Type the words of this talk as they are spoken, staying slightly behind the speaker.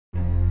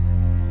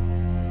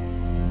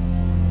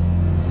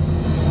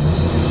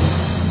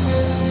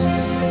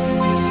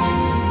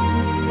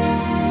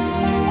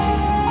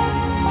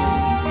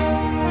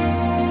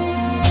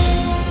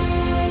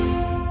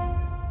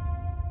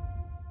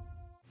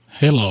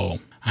Hello,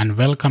 and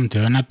welcome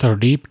to another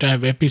deep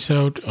dive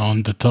episode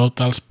on the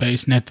Total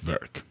Space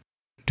Network.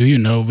 Do you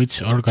know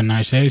which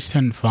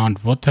organization found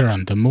water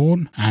on the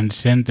moon and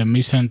sent a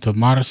mission to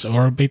Mars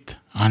orbit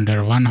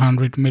under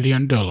 $100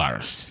 million?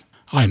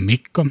 I'm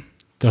Mikko,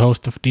 the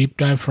host of Deep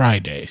Dive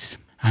Fridays,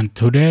 and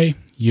today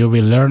you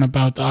will learn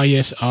about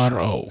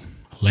ISRO.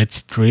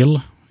 Let's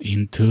drill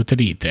into the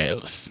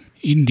details.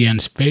 Indian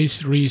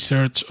Space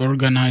Research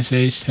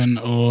Organization,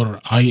 or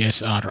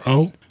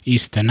ISRO,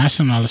 is the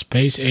National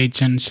Space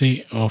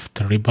Agency of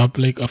the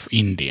Republic of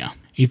India.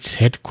 It's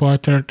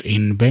headquartered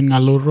in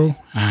Bengaluru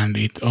and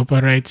it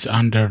operates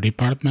under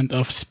Department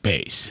of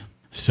Space.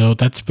 So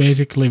that's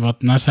basically what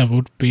NASA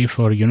would be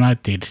for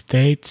United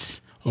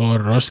States or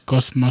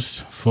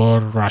Roscosmos for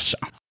Russia.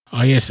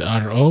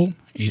 ISRO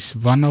is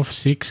one of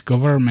 6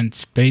 government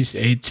space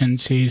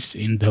agencies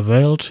in the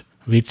world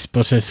which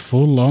possess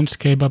full launch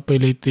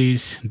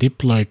capabilities,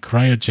 deploy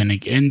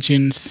cryogenic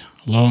engines,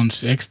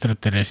 launch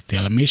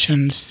extraterrestrial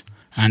missions,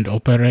 and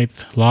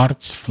operate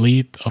large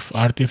fleet of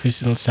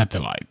artificial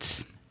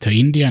satellites. The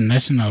Indian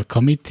National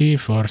Committee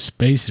for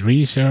Space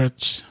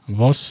Research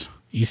was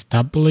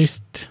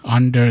established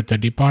under the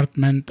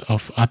Department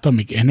of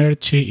Atomic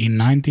Energy in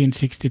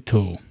 1962.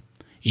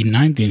 In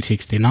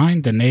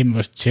 1969, the name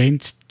was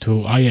changed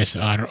to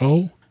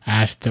ISRO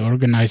as the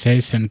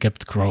organization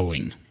kept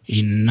growing.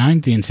 In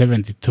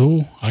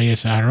 1972,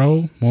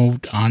 ISRO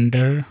moved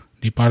under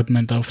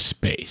Department of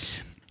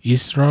Space.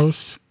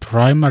 ISRO's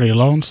primary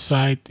launch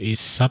site is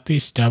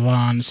Satish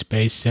Dhawan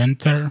Space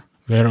Center,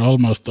 where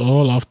almost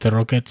all of the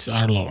rockets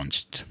are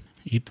launched.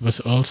 It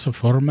was also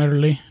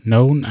formerly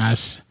known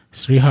as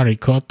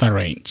Sriharikota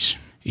Range.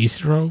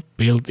 ISRO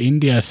built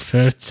India's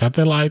first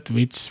satellite,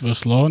 which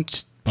was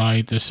launched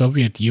by the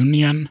Soviet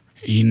Union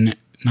in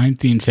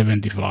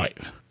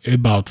 1975.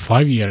 About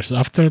 5 years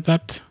after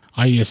that,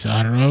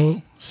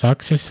 ISRO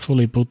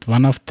successfully put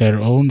one of their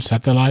own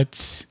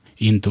satellites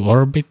into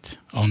orbit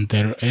on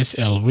their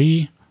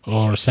SLV,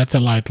 or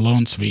Satellite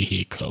Launch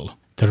Vehicle.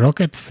 The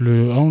rocket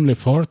flew only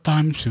 4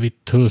 times with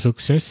 2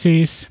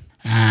 successes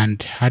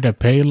and had a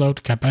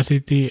payload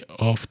capacity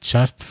of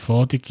just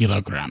 40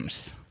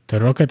 kilograms. The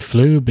rocket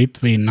flew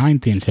between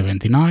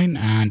 1979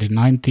 and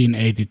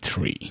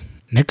 1983.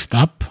 Next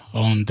up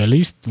on the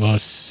list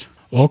was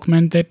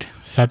Augmented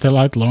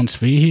Satellite Launch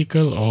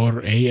Vehicle,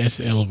 or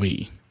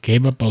ASLV,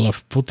 capable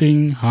of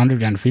putting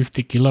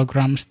 150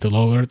 kilograms to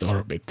low Earth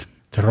orbit.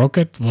 The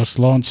rocket was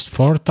launched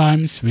 4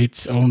 times,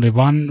 which only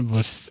one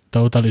was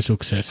totally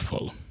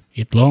successful.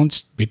 It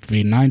launched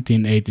between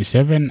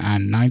 1987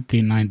 and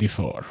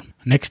 1994.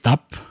 Next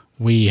up,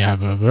 we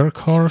have a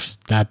workhorse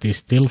that is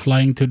still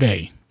flying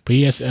today,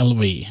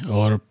 PSLV,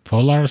 or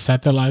Polar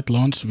Satellite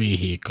Launch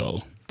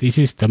Vehicle. This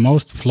is the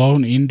most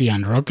flown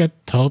Indian rocket,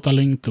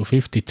 totaling to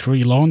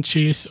 53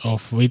 launches,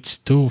 of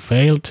which 2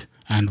 failed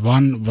and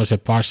 1 was a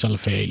partial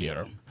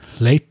failure.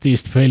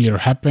 Latest failure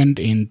happened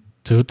in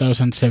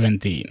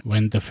 2017,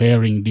 when the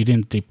fairing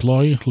didn't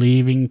deploy,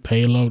 leaving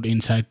payload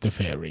inside the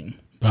fairing.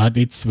 But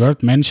it's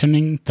worth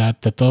mentioning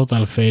that the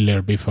total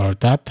failure before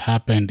that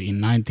happened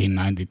in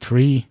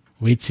 1993,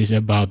 which is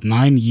about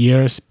 9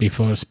 years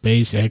before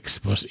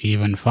SpaceX was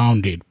even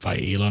founded by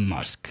Elon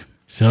Musk.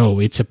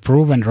 So it's a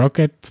proven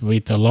rocket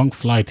with a long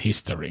flight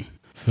history.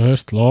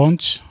 First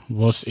launch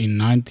was in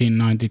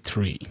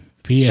 1993.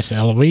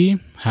 PSLV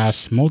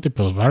has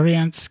multiple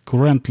variants,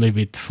 currently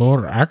with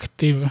 4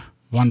 active,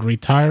 1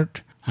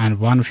 retired, and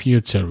 1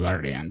 future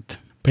variant.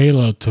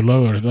 Payload to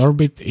low Earth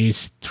orbit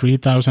is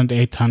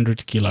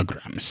 3,800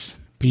 kilograms.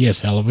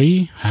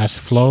 PSLV has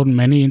flown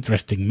many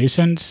interesting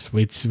missions,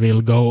 which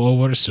we'll go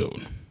over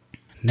soon.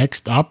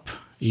 Next up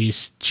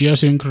is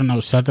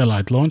Geosynchronous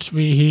Satellite Launch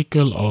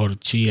Vehicle, or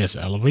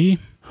GSLV,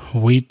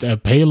 with a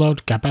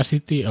payload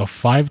capacity of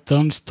 5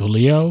 tons to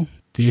LEO.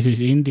 This is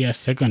India's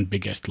second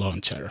biggest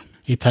launcher.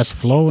 It has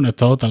flown a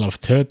total of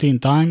 13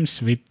 times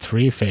with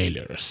 3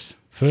 failures.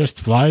 First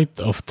flight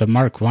of the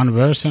Mark I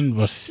version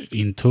was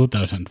in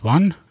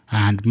 2001,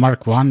 and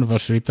Mark I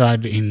was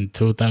retired in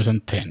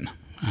 2010.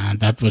 And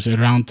that was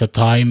around the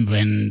time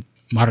when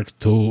Mark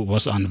II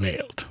was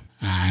unveiled.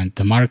 And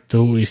the Mark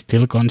II is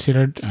still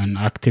considered an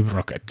active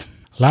rocket.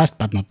 Last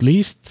but not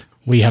least,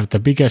 we have the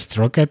biggest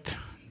rocket,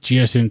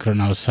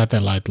 Geosynchronous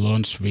Satellite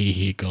Launch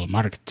Vehicle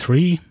Mark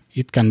III.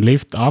 It can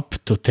lift up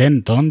to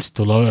 10 tons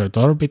to low Earth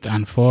orbit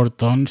and 4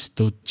 tons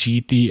to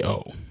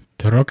GTO.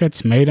 The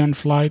rocket's maiden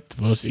flight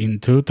was in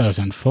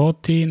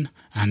 2014,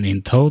 and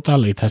in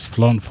total it has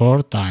flown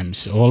 4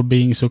 times, all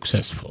being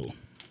successful.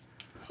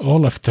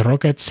 All of the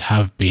rockets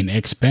have been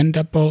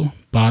expendable,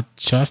 but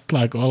just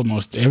like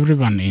almost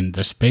everyone in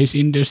the space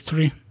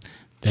industry,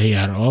 they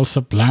are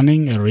also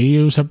planning a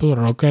reusable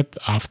rocket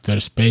after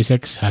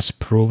SpaceX has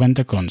proven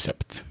the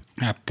concept.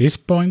 At this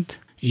point,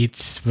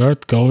 it's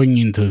worth going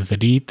into the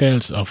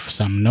details of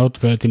some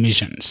noteworthy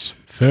missions.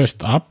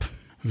 First up,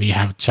 we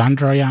have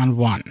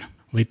Chandrayaan-1,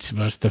 which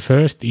was the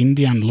first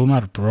Indian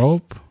lunar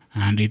probe,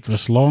 and it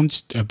was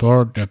launched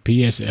aboard a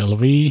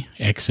PSLV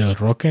XL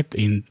rocket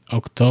in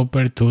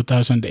October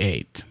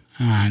 2008.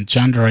 and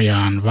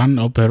Chandrayaan-1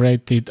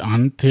 operated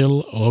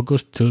until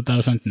August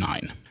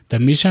 2009. The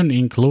mission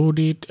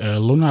included a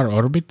lunar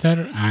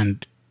orbiter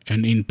and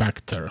an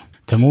impactor.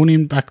 The Moon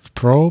Impact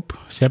Probe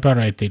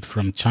separated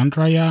from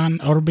Chandrayaan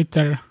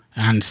orbiter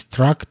and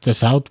struck the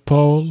South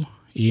Pole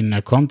in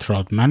a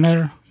controlled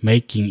manner,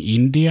 making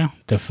India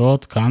the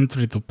fourth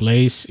country to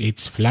place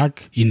its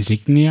flag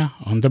insignia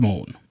on the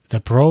Moon.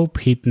 The probe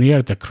hit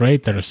near the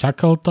crater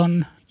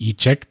Shackleton,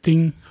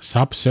 ejecting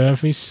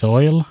subsurface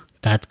soil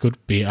that could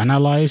be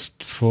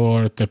analyzed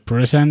for the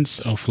presence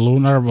of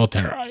lunar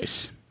water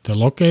ice. The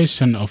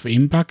location of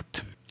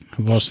impact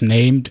was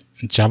named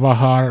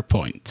Jawahar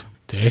Point.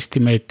 The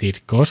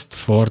estimated cost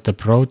for the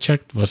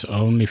project was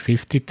only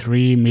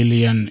 $53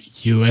 million.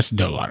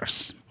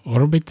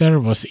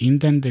 Orbiter was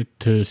intended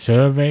to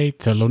survey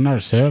the lunar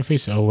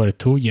surface over a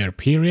 2-year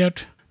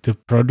period to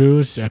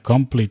produce a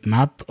complete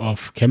map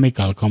of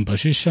chemical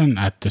composition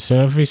at the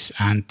surface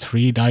and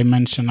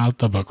 3-dimensional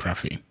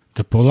topography.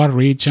 The polar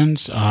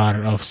regions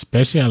are of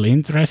special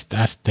interest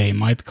as they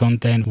might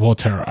contain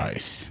water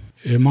ice.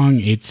 Among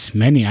its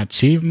many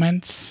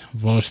achievements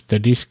was the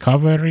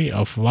discovery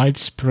of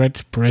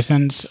widespread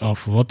presence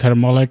of water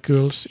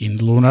molecules in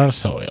lunar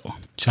soil.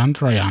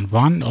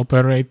 Chandrayaan-1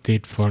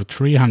 operated for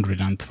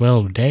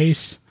 312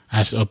 days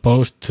as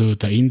opposed to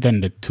the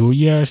intended 2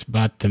 years,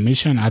 but the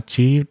mission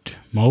achieved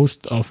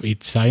most of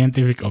its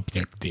scientific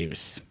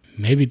objectives.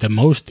 Maybe the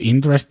most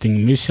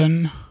interesting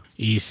mission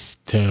is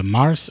the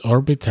Mars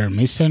Orbiter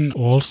mission,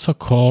 also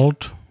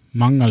called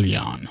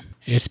Mangalyaan,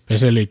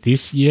 especially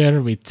this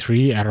year with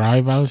 3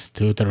 arrivals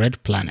to the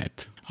Red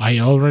Planet. I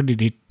already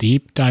did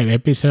deep dive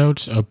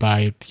episodes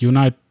about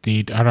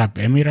United Arab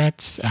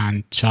Emirates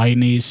and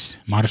Chinese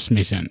Mars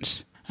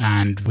missions,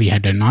 and we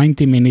had a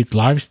 90-minute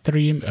live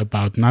stream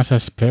about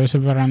NASA's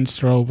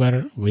Perseverance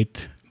rover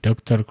with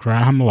Dr.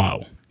 Graham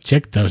Lau.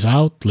 Check those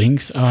out,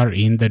 links are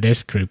in the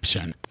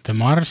description. The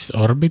Mars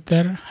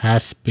Orbiter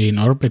has been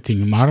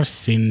orbiting Mars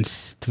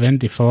since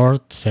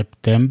 24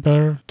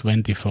 September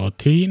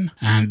 2014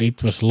 and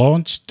it was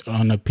launched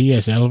on a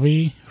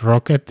PSLV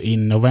rocket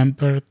in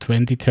November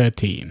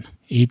 2013.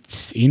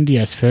 It's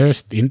India's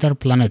first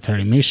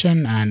interplanetary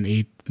mission and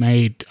it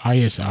made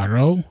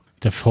ISRO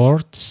the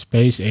fourth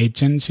space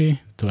agency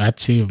to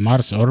achieve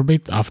Mars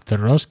orbit after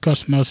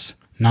Roscosmos,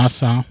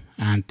 NASA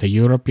and the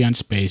European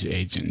Space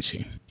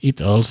Agency.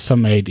 It also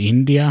made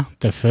India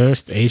the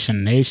first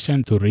Asian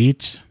nation to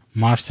reach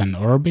Martian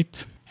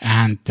orbit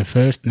and the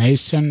first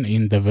nation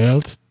in the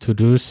world to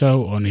do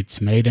so on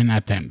its maiden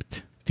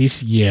attempt.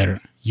 This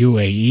year,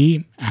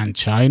 UAE and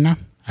China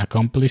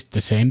accomplished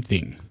the same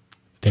thing.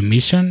 The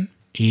mission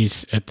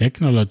is a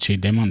technology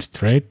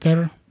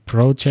demonstrator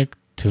project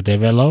to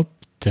develop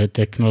the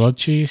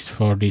technologies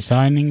for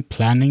designing,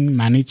 planning,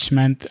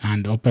 management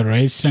and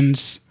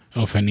operations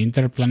of an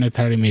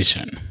interplanetary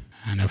mission.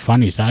 And a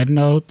funny side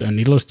note, an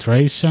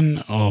illustration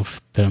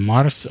of the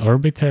Mars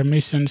Orbiter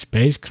mission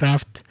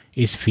spacecraft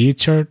is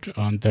featured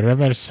on the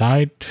reverse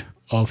side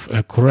of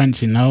a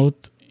currency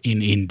note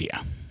in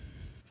India.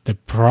 The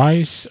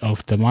price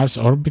of the Mars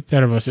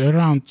Orbiter was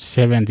around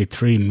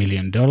 $73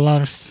 million,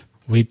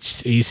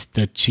 which is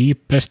the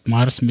cheapest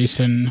Mars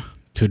mission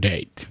to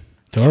date.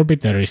 The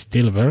orbiter is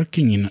still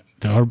working in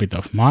the orbit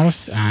of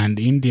Mars, and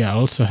India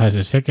also has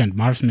a second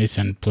Mars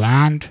mission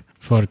planned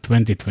for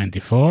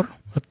 2024.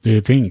 What do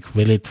you think?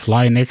 Will it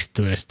fly next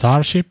to a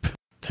Starship?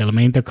 Tell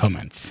me in the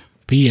comments.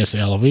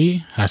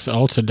 PSLV has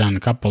also done a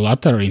couple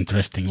other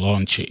interesting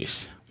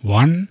launches.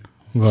 One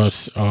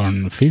was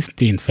on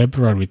 15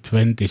 February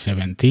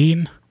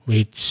 2017,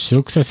 which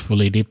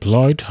successfully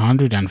deployed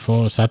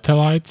 104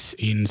 satellites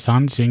in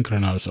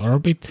sun-synchronous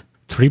orbit,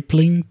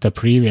 tripling the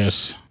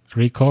previous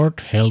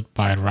record held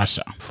by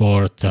Russia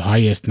for the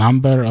highest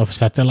number of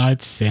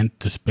satellites sent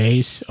to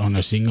space on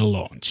a single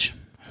launch.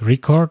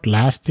 Record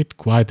lasted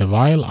quite a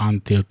while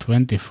until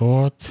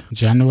 24th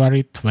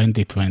January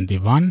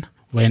 2021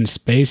 when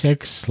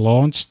SpaceX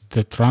launched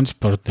the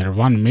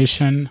Transporter-1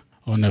 mission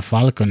on a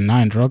Falcon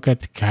 9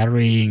 rocket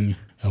carrying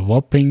a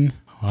whopping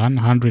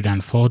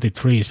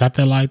 143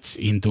 satellites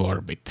into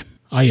orbit.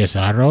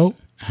 ISRO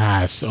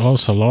has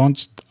also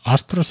launched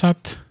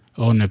AstroSat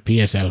on a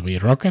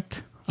PSLV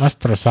rocket.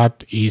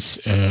 AstroSat is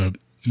a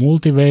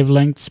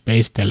multi-wavelength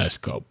space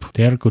telescope.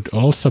 There could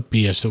also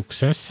be a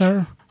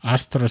successor,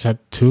 AstroSat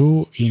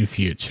 2 in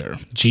future.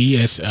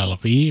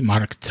 GSLV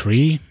Mark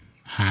III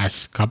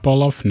has a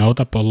couple of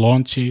notable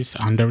launches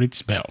under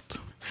its belt.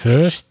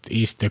 First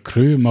is the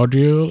Crew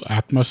Module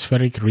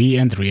Atmospheric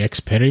Re-entry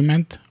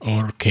Experiment,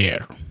 or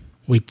CARE,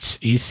 which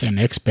is an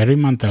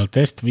experimental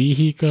test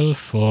vehicle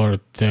for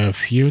the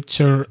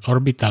future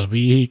orbital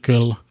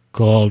vehicle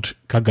called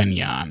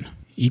Gaganyaan.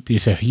 It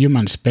is a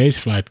human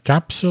spaceflight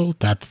capsule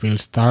that will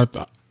start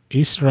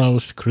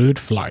ISRO's crewed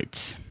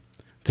flights.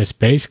 The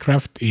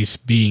spacecraft is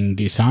being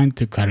designed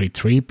to carry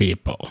 3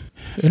 people.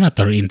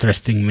 Another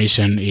interesting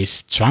mission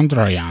is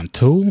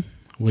Chandrayaan-2,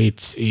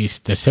 which is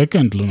the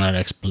second lunar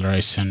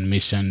exploration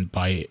mission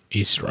by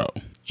ISRO.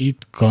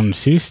 It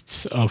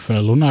consists of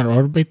a lunar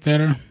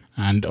orbiter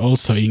and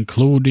also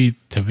included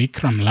the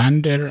Vikram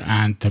lander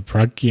and the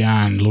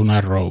Pragyan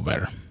lunar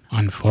rover.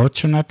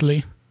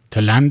 Unfortunately,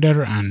 the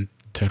lander and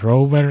the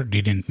rover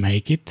didn't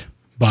make it,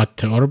 but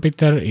the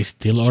orbiter is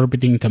still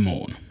orbiting the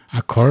moon.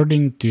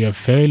 According to a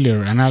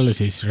failure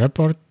analysis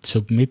report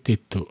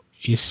submitted to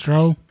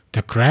ISRO,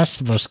 the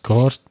crash was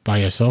caused by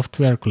a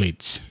software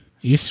glitch.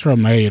 ISRO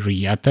may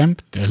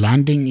re-attempt a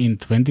landing in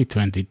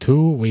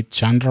 2022 with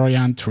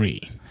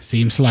Chandrayaan-3.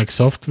 Seems like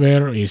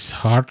software is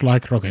hard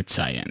like rocket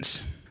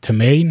science. The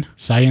main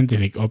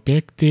scientific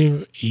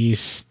objective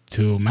is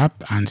to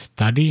map and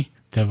study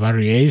the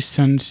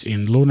variations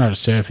in lunar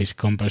surface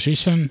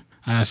composition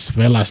as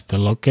well as the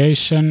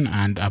location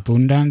and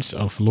abundance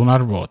of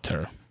lunar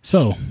water.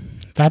 So,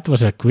 that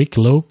was a quick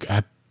look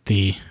at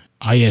the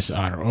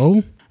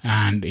ISRO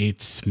and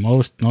its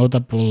most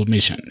notable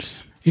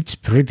missions. It's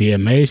pretty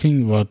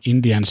amazing what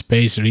Indian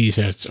Space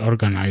Research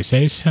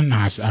Organization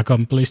has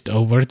accomplished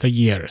over the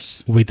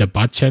years, with a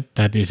budget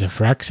that is a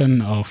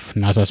fraction of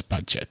NASA's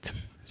budget.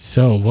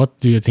 So, what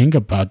do you think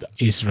about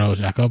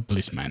ISRO's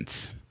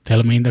accomplishments?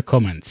 Tell me in the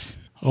comments.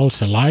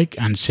 Also like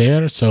and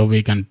share so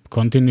we can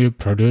continue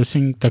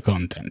producing the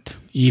content.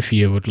 If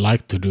you would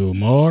like to do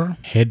more,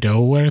 head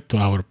over to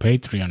our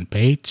Patreon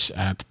page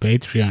at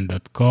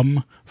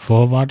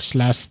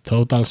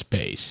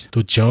patreon.com/totalspace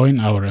to join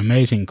our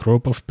amazing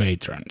group of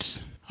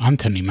patrons.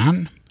 Anthony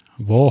Mann,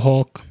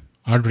 Warhawk,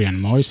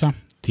 Adrian Moisa,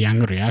 The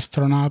Angry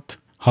Astronaut,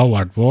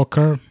 Howard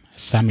Walker,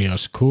 Sammy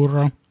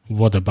Oscuro,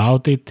 What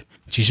About It,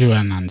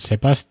 Jisuan and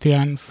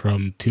Sebastian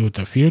from To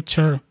the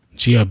Future,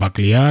 Gio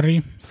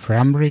Bagliari,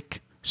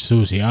 Framric,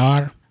 Susie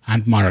R,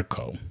 and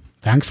Marco.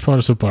 Thanks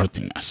for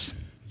supporting us.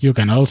 You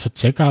can also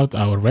check out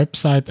our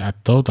website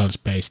at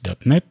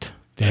totalspace.net.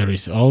 There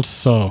is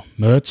also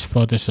merch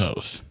for the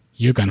shows.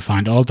 You can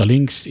find all the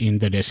links in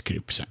the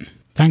description.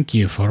 Thank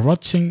you for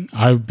watching.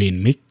 I've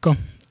been Mikko,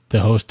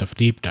 the host of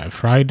Deep Dive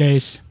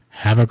Fridays.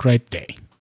 Have a great day.